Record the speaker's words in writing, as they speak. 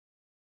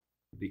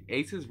the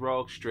ASUS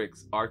ROG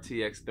Strix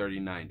RTX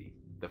 3090.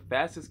 The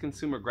fastest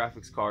consumer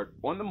graphics card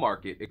on the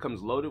market. It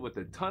comes loaded with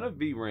a ton of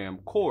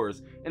VRAM,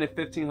 cores, and a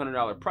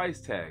 $1,500 price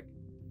tag.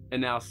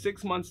 And now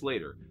 6 months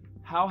later,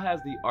 how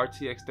has the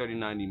RTX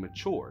 3090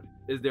 matured?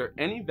 Is there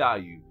any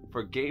value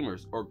for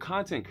gamers or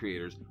content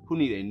creators who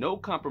need a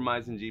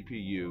no-compromising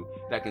GPU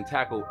that can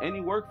tackle any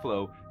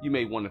workflow you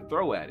may want to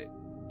throw at it?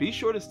 Be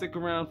sure to stick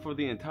around for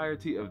the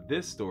entirety of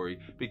this story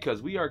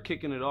because we are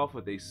kicking it off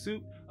with a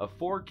suite of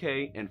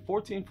 4K and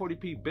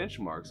 1440p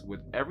benchmarks with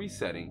every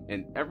setting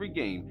and every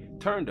game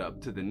turned up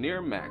to the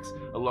near max,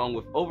 along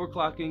with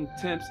overclocking,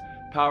 temps,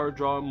 power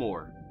draw, and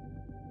more.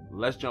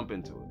 Let's jump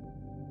into it.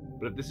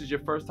 But if this is your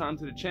first time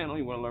to the channel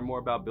and you want to learn more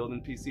about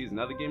building PCs and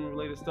other gaming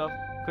related stuff,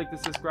 click the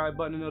subscribe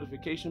button and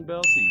notification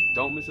bell so you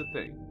don't miss a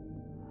thing.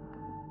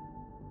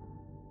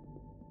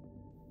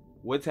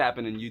 What's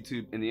happening,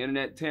 YouTube and the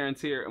internet?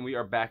 Terrence here, and we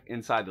are back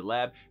inside the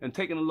lab and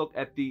taking a look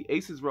at the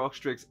ASUS ROG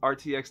Strix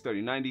RTX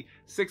 3090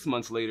 6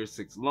 months later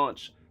since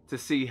launch to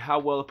see how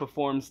well it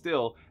performs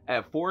still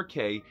at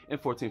 4K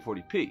and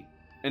 1440p.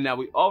 And now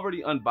we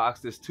already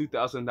unboxed this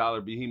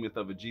 $2,000 behemoth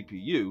of a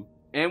GPU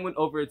and went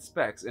over its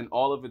specs in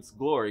all of its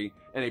glory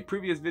in a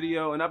previous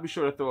video, and I'll be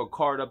sure to throw a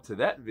card up to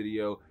that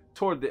video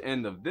toward the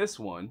end of this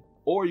one,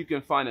 or you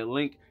can find a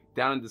link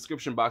down in the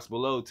description box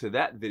below to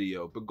that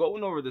video. But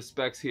going over the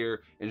specs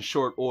here in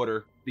short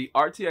order, the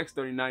RTX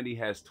 3090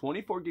 has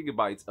 24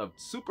 gigabytes of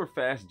super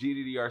fast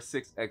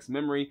GDDR6X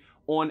memory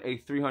on a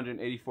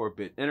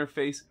 384-bit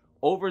interface,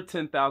 over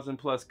 10,000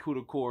 plus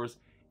CUDA cores,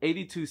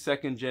 82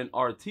 2nd gen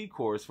RT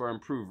cores for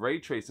improved ray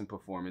tracing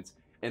performance,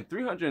 and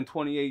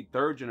 328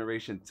 third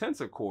generation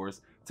tensor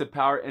cores to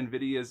power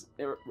Nvidia's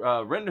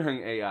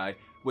rendering AI,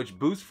 which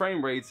boosts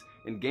frame rates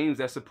in games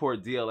that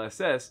support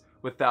DLSS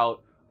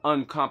without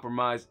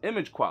uncompromised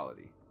image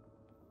quality.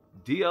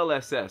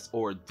 DLSS,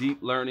 or Deep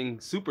Learning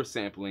Super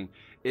Sampling,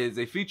 is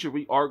a feature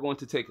we are going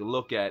to take a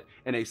look at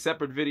in a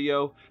separate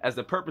video, as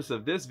the purpose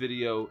of this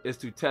video is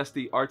to test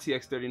the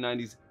RTX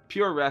 3090's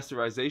pure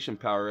rasterization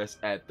power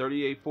at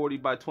 3840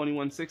 by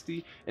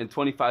 2160 and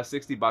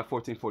 2560 by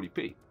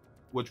 1440p,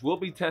 which will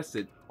be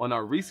tested on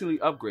our recently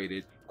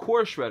upgraded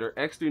Core Shredder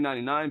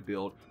X399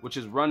 build, which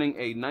is running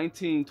a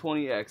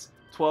 1920X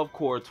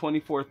 12-core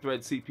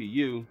 24-thread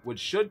CPU, which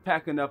should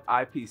pack enough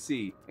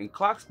IPC and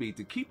clock speed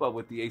to keep up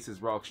with the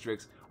ASUS ROG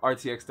Strix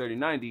RTX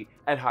 3090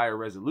 at higher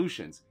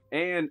resolutions,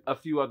 and a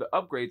few other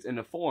upgrades in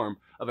the form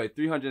of a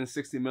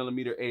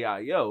 360mm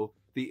AIO,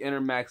 the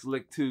Intermax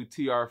Lick2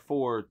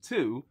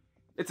 TR4-2.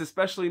 It's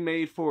especially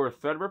made for a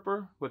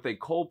Threadripper with a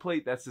cold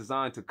plate that's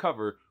designed to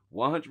cover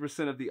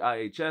 100% of the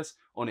IHS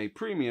on a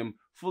premium,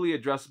 fully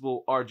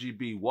addressable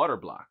RGB water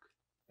block.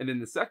 And then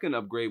the second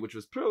upgrade, which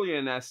was purely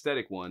an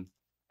aesthetic one,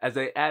 as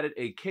they added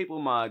a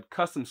cable mod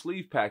custom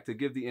sleeve pack to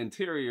give the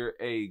interior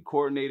a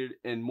coordinated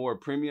and more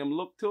premium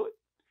look to it,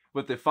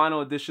 with the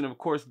final addition of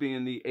course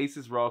being the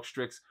ASUS ROG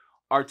Strix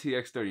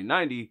RTX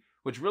 3090,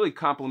 which really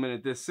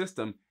complemented this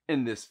system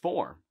in this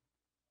form.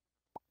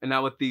 And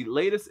now with the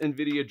latest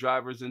Nvidia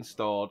drivers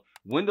installed,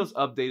 Windows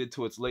updated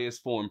to its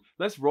latest form,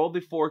 let's roll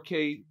the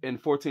 4K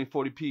and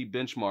 1440p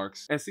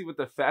benchmarks and see what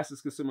the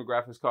fastest consumer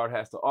graphics card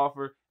has to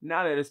offer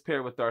now that it's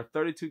paired with our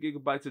 32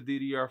 gigabytes of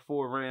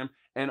DDR4 RAM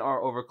and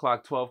our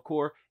overclocked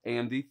 12-core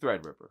AMD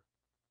Threadripper.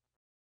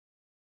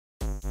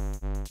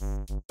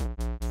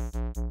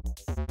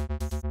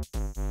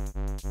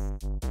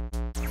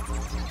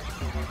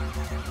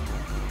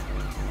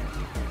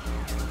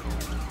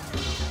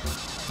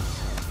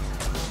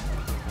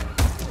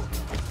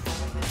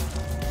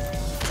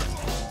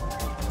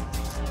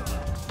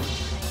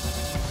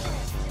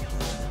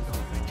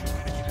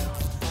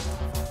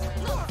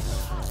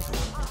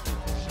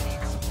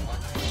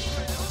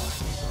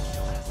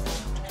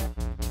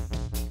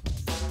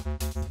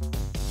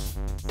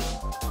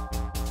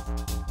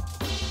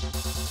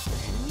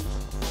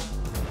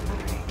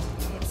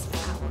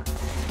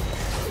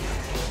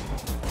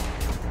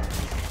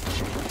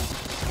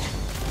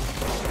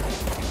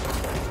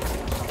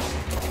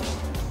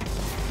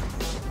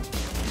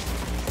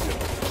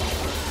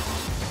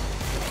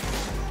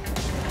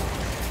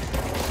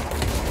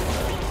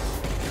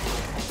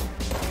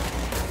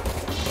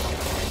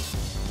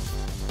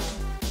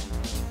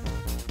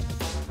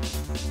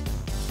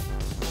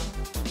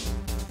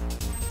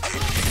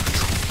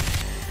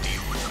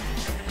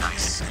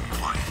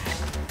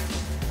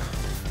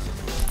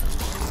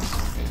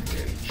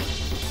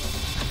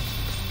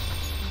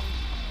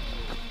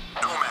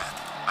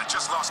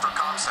 Lost our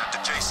comm set to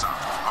JSON.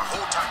 Our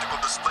whole tactical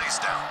display's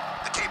down.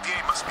 The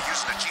KPA must be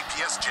using a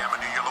GPS jammer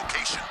near your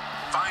location.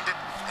 Find it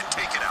and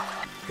take it out.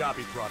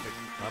 Copy, Prophet.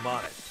 I'm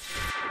on it.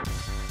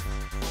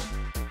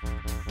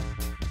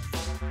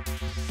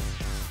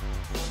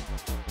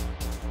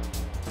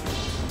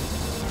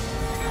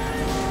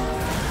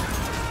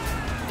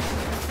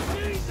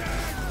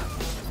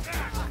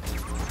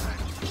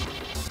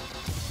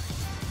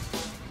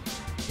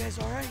 You guys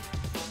alright?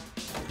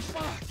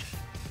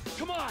 Fuck!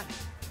 Come on!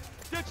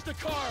 Ditch the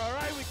car,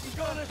 alright? We can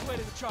go this way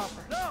to the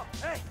chopper. No!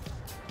 Hey!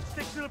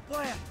 Stick to the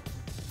plan.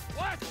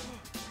 What?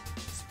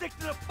 stick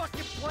to the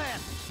fucking plan.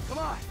 Come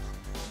on.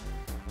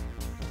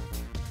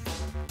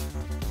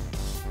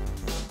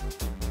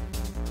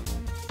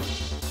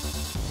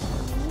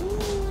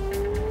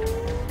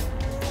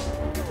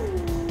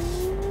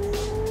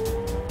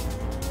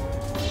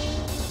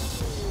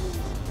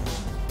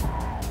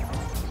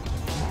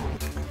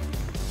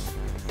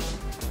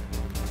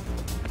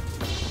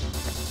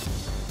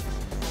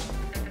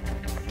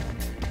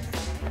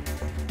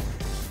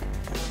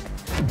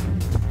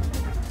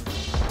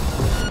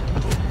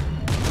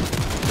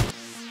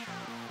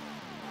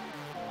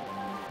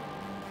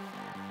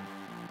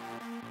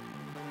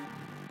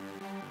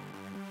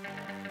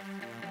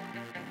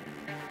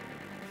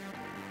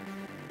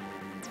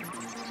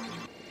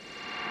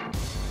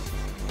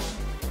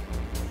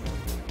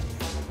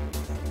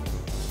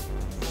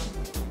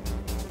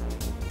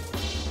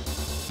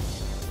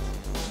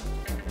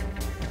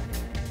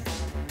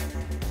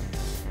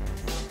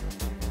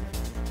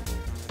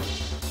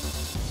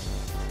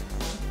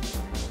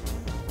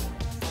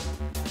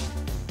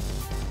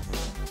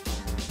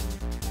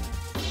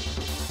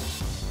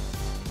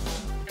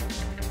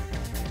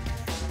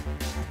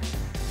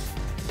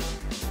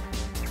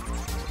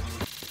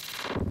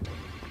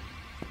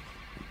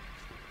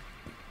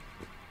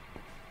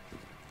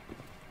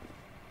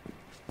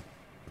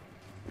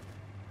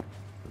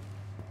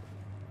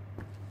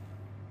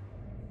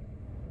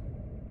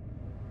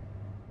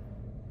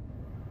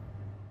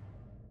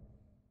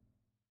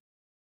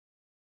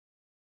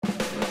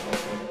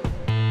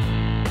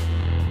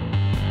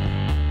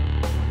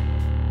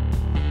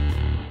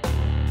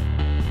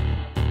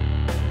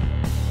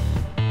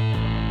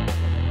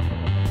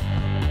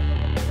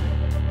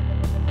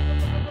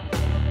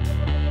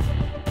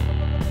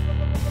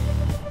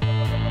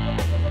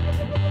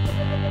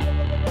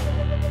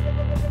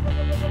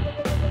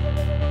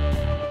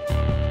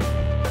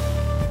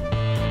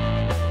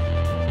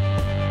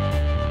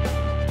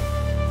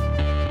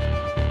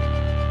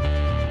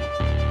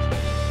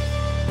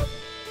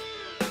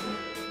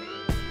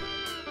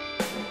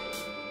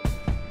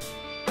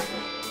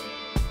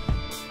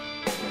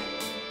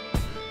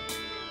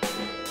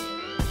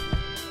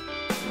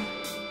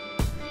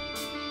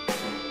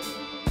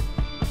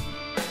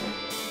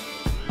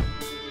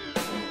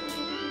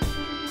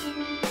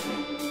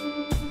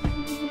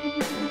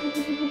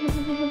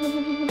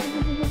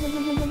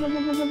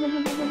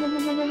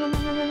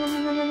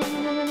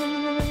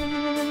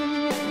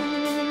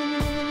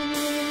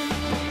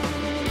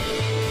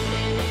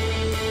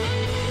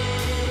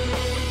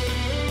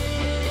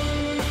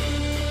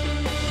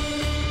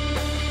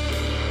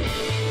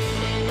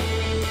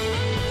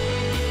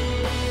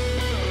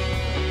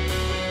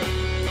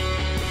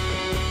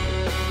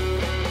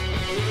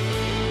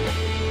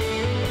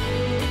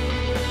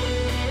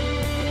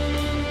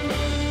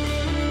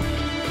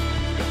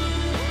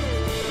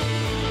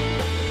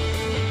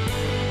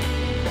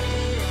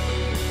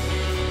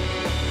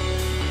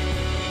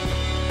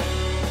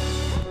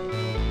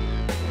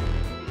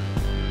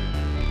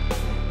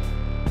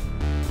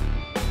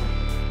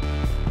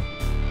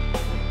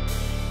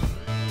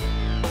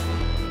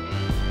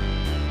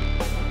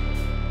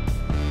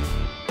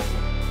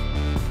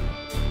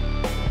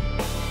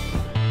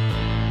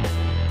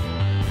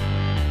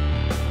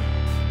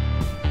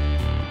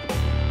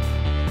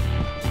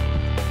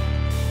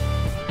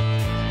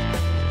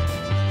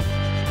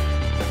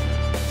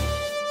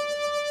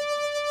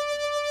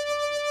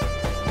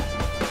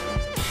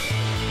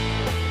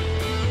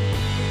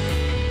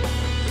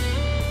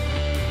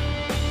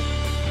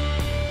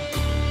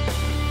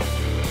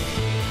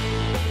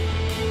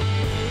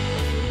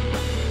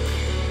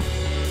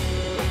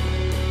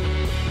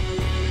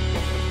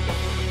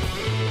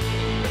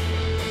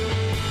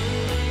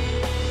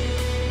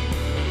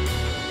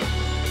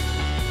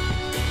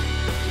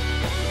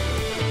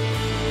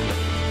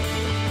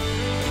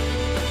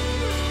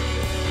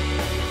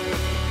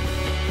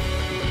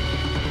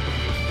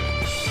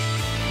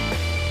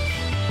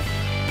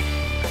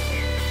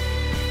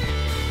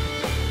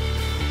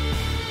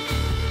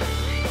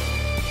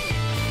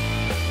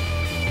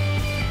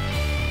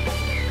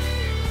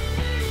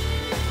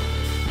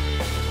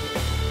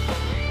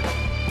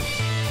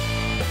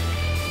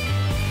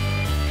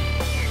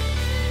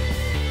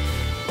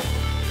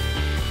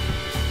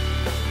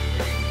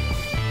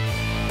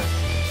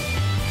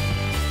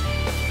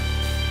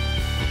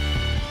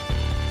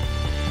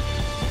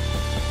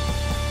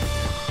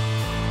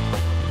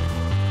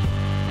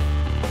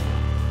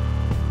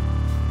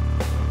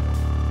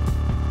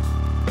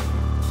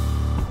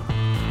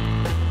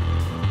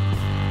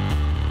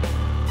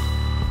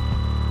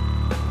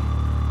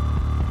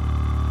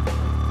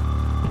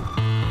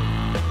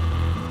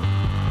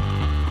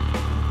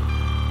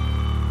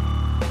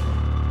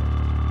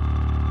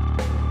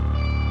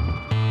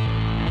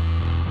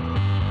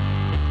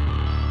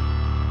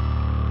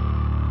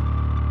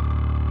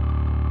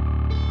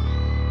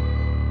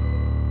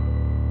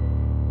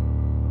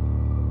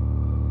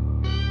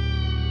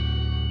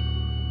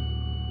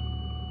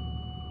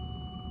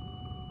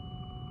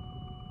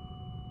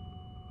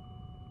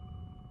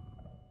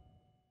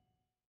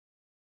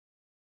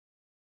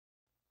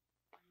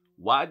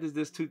 Why does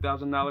this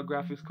 $2,000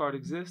 graphics card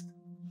exist?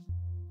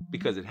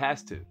 Because it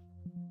has to.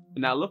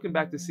 Now looking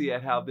back to see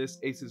at how this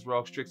ASUS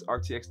ROG Strix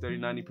RTX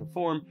 3090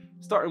 performed,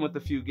 starting with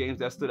a few games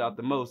that stood out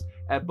the most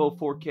at both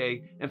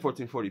 4K and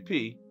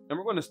 1440p, and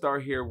we're going to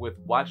start here with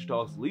Watch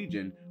Dogs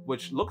Legion,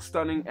 which looks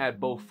stunning at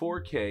both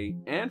 4K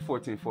and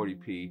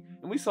 1440p,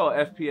 and we saw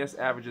FPS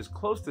averages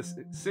close to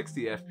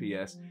 60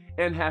 FPS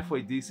and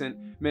halfway decent,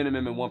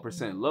 minimum and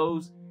 1%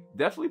 lows.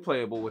 Definitely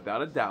playable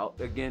without a doubt,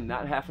 again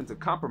not having to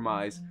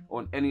compromise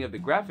on any of the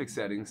graphic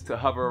settings to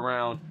hover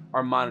around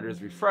our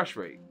monitor's refresh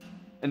rate.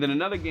 And then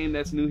another game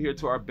that's new here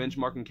to our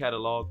benchmarking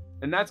catalog,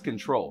 and that's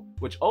Control,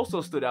 which also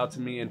stood out to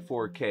me in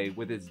 4K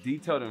with its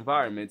detailed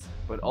environments,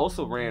 but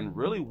also ran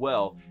really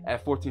well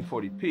at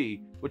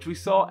 1440p, which we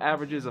saw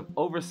averages of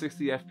over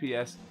 60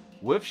 FPS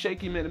with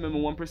shaky minimum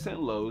and 1%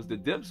 lows. The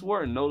dips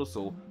weren't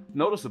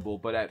noticeable,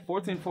 but at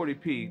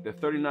 1440p, the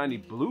 3090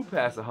 blew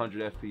past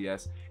 100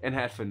 FPS and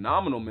had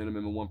phenomenal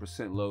minimum and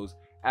 1% lows,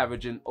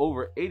 averaging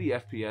over 80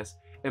 FPS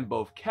in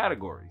both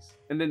categories.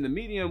 And then the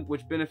medium,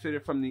 which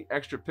benefited from the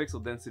extra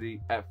pixel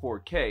density at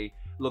 4K,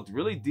 looked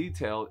really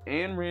detailed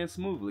and ran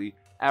smoothly,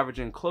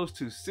 averaging close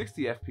to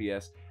 60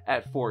 FPS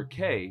at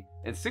 4K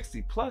and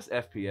 60 plus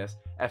FPS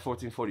at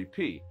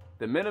 1440p.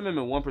 The minimum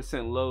and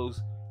 1%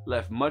 lows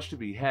left much to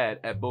be had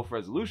at both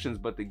resolutions,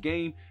 but the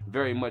game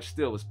very much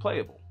still was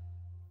playable.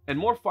 And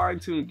more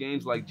fine-tuned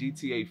games like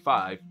GTA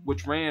 5,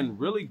 which ran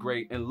really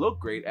great and looked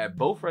great at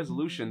both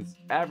resolutions,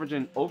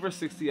 averaging over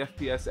 60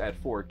 FPS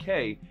at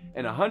 4K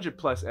and 100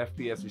 plus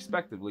FPS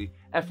respectively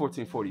at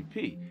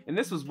 1440p. And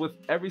this was with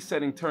every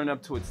setting turned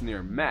up to its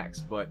near max,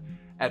 but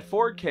at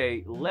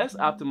 4K, less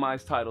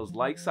optimized titles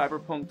like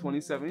Cyberpunk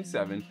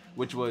 2077,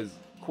 which was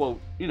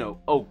quote,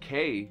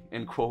 okay,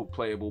 end quote,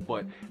 playable,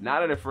 but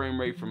not at a frame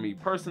rate for me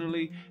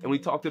personally. And we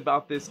talked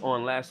about this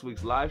on last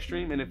week's live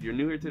stream. And if you're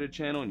new here to the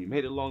channel and you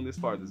made it along this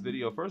far of this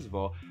video, first of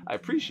all, I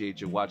appreciate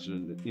you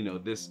watching,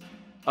 this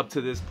up to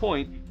this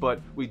point.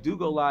 But we do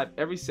go live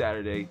every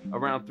Saturday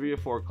around 3 or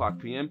 4 o'clock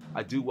p.m.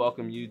 I do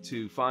welcome you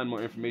to find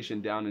more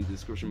information down in the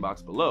description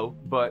box below.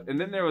 And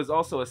then there was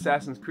also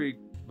Assassin's Creed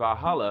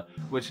Valhalla,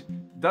 which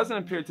doesn't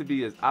appear to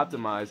be as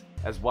optimized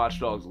as Watch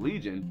Dogs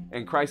Legion,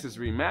 and Crysis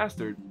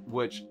Remastered,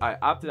 which I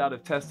opted out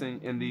of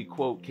testing in the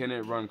quote, can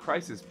it run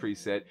Crysis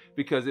preset,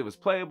 because it was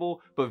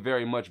playable but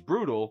very much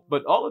brutal.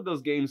 But all of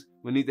those games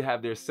would need to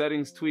have their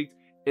settings tweaked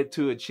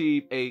to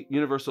achieve a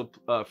universal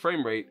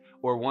frame rate,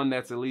 or one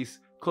that's at least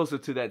closer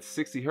to that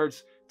 60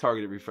 Hz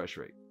targeted refresh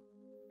rate.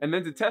 And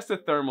then to test the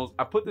thermals,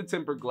 I put the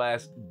tempered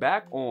glass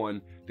back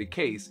on the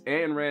case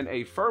and ran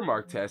a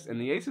Furmark test, and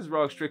the ASUS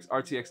ROG Strix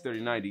RTX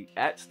 3090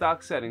 at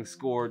stock settings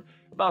scored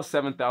about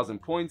 7,000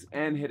 points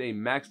and hit a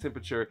max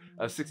temperature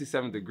of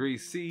 67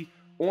 degrees C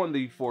on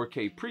the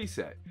 4K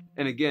preset.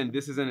 And again,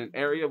 this is in an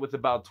area with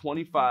about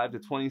 25 to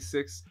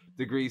 26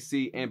 degrees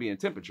C ambient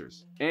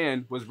temperatures,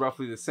 and was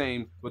roughly the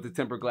same with the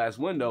tempered glass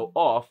window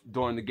off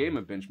during the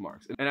gaming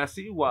benchmarks. And I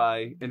see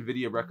why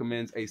Nvidia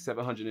recommends a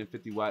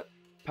 750 watt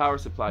power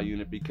supply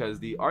unit, because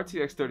the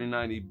RTX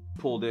 3090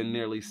 pulled in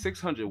nearly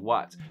 600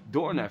 watts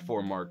during that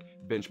Furmark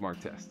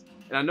benchmark test.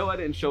 And I know I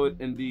didn't show it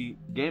in the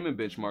gaming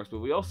benchmarks, but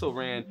we also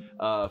ran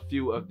a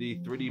few of the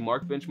 3D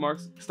Mark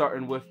benchmarks,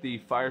 starting with the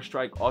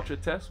Firestrike Ultra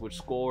test, which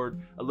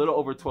scored a little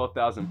over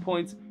 12,000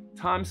 points.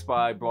 Time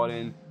Spy brought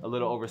in a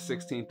little over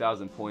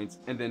 16,000 points,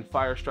 and then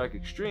Firestrike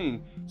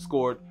Extreme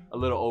scored a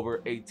little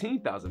over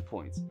 18,000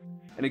 points.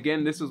 And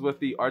again, this was with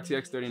the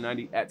RTX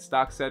 3090 at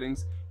stock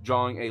settings,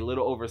 drawing a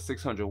little over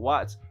 600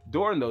 watts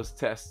during those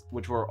tests,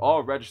 which were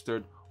all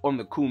registered on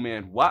the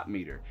Coolman watt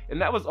meter. And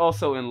that was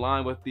also in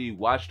line with the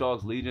Watch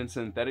Dogs Legion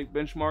synthetic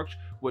benchmarks,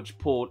 which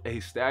pulled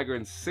a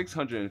staggering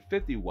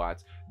 650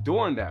 watts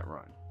during that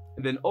run.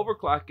 And then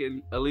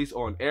overclocking, at least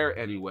on air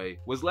anyway,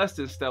 was less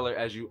than stellar,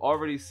 as you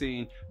already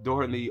seen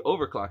during the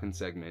overclocking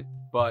segment.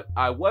 But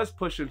I was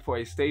pushing for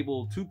a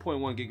stable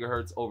 2.1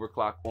 gigahertz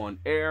overclock on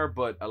air,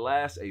 but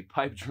alas, a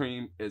pipe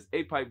dream is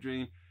a pipe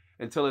dream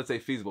until it's a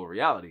feasible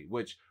reality,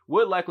 which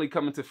would likely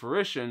come into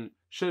fruition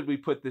should we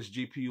put this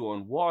GPU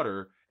on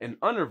water and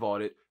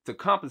undervolt it to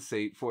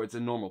compensate for its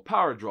abnormal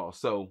power draw.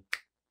 So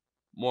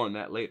more on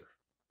that later.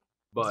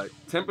 But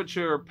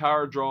temperature,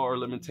 power draw or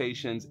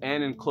limitations,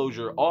 and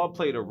enclosure all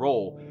played a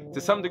role to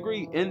some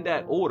degree in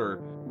that order,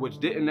 which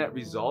didn't net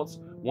results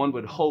one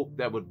would hope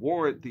that would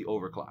warrant the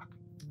overclock.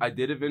 I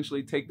did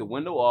eventually take the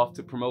window off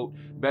to promote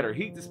better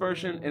heat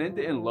dispersion, and it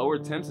didn't lower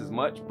temps as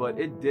much, but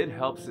it did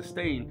help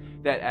sustain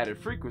that added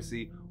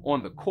frequency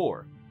on the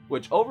core,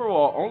 which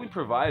overall only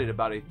provided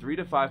about a 3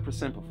 to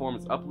 5%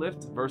 performance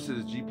uplift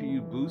versus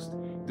GPU boost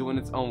doing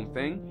its own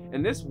thing.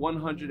 And this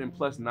 100 and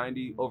plus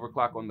 90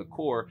 overclock on the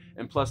core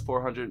and plus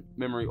 400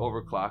 memory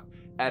overclock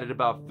added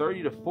about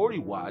 30 to 40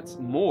 watts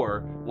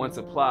more once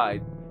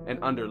applied and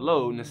under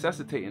load,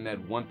 necessitating that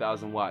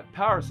 1000 watt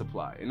power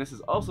supply. And this is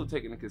also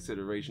taking into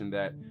consideration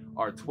that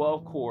our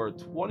 12 core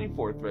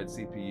 24 thread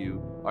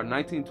CPU, our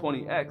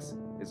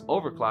 1920X, is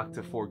overclocked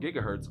to 4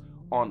 gigahertz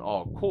on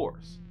all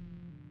cores.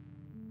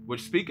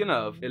 Which, speaking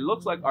of, it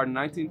looks like our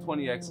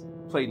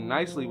 1920X played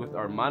nicely with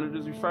our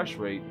monitor's refresh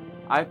rate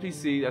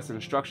IPC, that's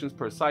instructions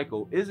per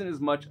cycle, isn't as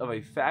much of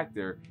a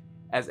factor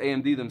as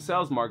AMD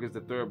themselves markets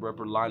the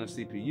Threadripper line of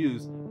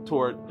CPUs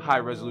toward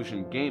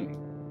high-resolution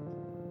gaming.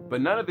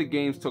 But none of the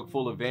games took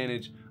full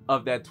advantage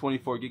of that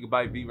 24GB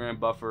VRAM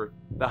buffer.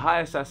 The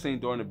highest I've seen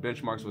during the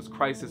benchmarks was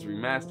Crysis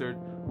Remastered,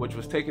 which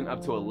was taken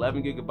up to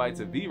 11GB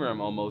of VRAM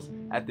almost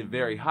at the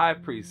very high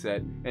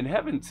preset, and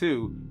Heaven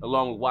 2,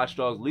 along with Watch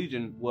Dogs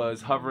Legion,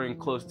 was hovering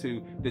close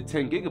to the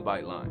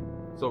 10GB line.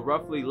 So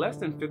roughly less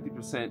than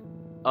 50%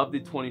 of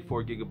the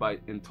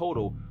 24GB in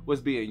total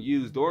was being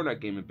used during that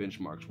gaming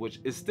benchmarks, which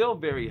is still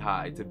very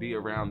high to be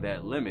around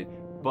that limit,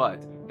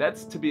 but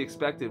that's to be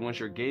expected once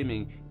you're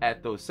gaming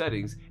at those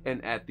settings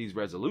and at these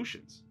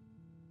resolutions.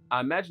 I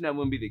imagine that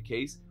wouldn't be the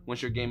case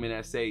once you're gaming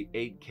at, say,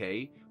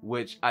 8K,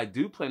 which I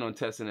do plan on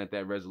testing at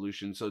that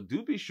resolution, so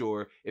do be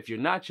sure, if you're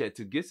not yet,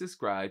 to get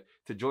subscribed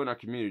to join our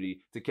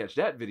community to catch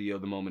that video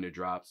the moment it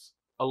drops,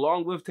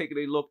 along with taking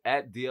a look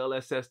at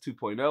DLSS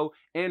 2.0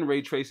 and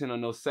ray tracing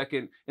on those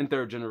second and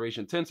third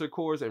generation tensor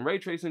cores and ray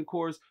tracing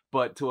cores.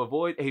 But to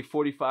avoid a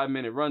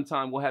 45-minute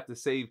runtime, we'll have to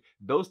save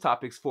those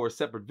topics for a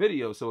separate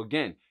video, so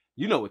again,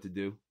 you know what to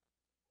do.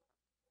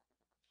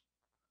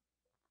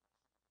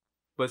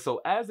 But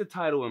so as the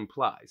title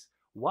implies,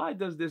 why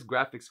does this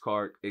graphics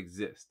card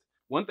exist?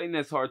 One thing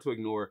that's hard to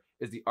ignore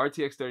is the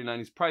RTX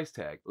 3090's price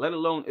tag, let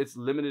alone its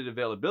limited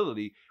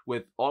availability,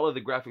 with all of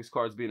the graphics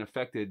cards being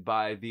affected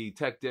by the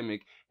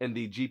techdemic and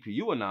the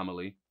GPU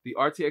anomaly. The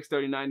RTX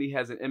 3090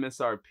 has an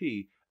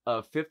MSRP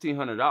of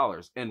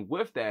 $1,500, and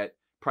with that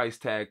price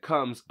tag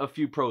comes a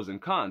few pros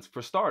and cons.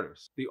 For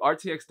starters, the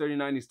RTX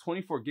 3090's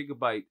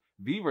 24GB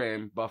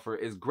VRAM buffer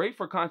is great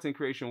for content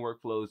creation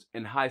workflows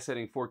and high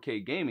setting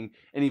 4K gaming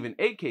and even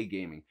 8K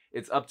gaming.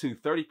 It's up to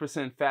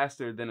 30%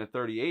 faster than a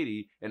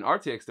 3080, an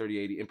RTX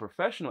 3080 in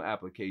professional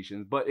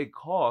applications, but it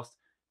costs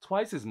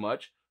twice as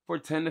much for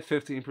 10 to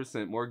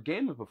 15% more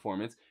gaming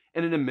performance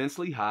and an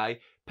immensely high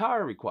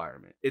power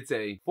requirement. It's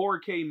a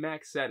 4K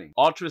max setting,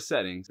 ultra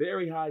settings,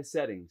 very high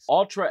settings,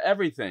 ultra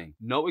everything,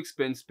 no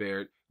expense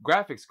spared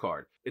graphics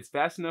card. It's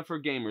fast enough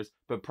for gamers,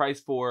 but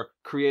priced for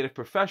creative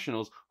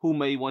professionals who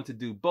may want to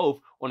do both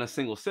on a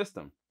single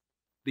system.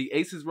 The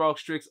ASUS ROG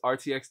Strix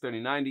RTX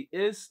 3090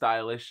 is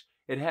stylish.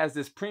 It has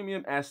this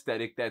premium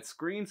aesthetic that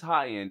screams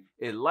high-end.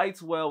 It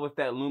lights well with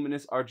that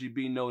luminous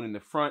RGB node in the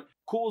front,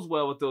 cools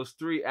well with those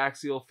 3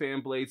 axial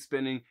fan blades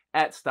spinning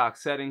at stock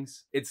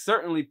settings. It's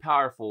certainly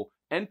powerful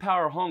and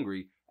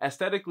power-hungry,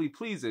 aesthetically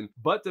pleasing,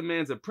 but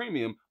demands a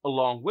premium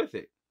along with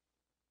it.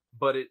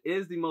 But it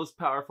is the most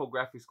powerful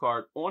graphics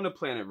card on the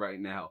planet right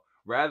now,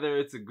 whether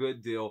it's a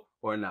good deal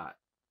or not.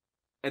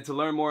 And to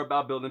learn more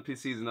about building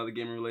PCs and other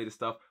gaming related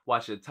stuff,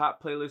 watch the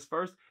top playlist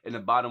first and the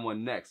bottom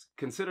one next.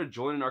 Consider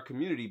joining our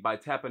community by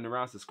tapping the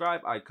round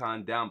subscribe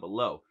icon down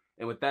below.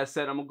 And with that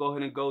said, I'm going to go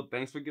ahead and go.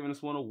 Thanks for giving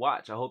us one a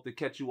watch. I hope to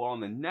catch you all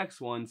in the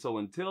next one. So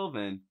until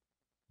then,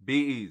 be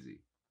easy.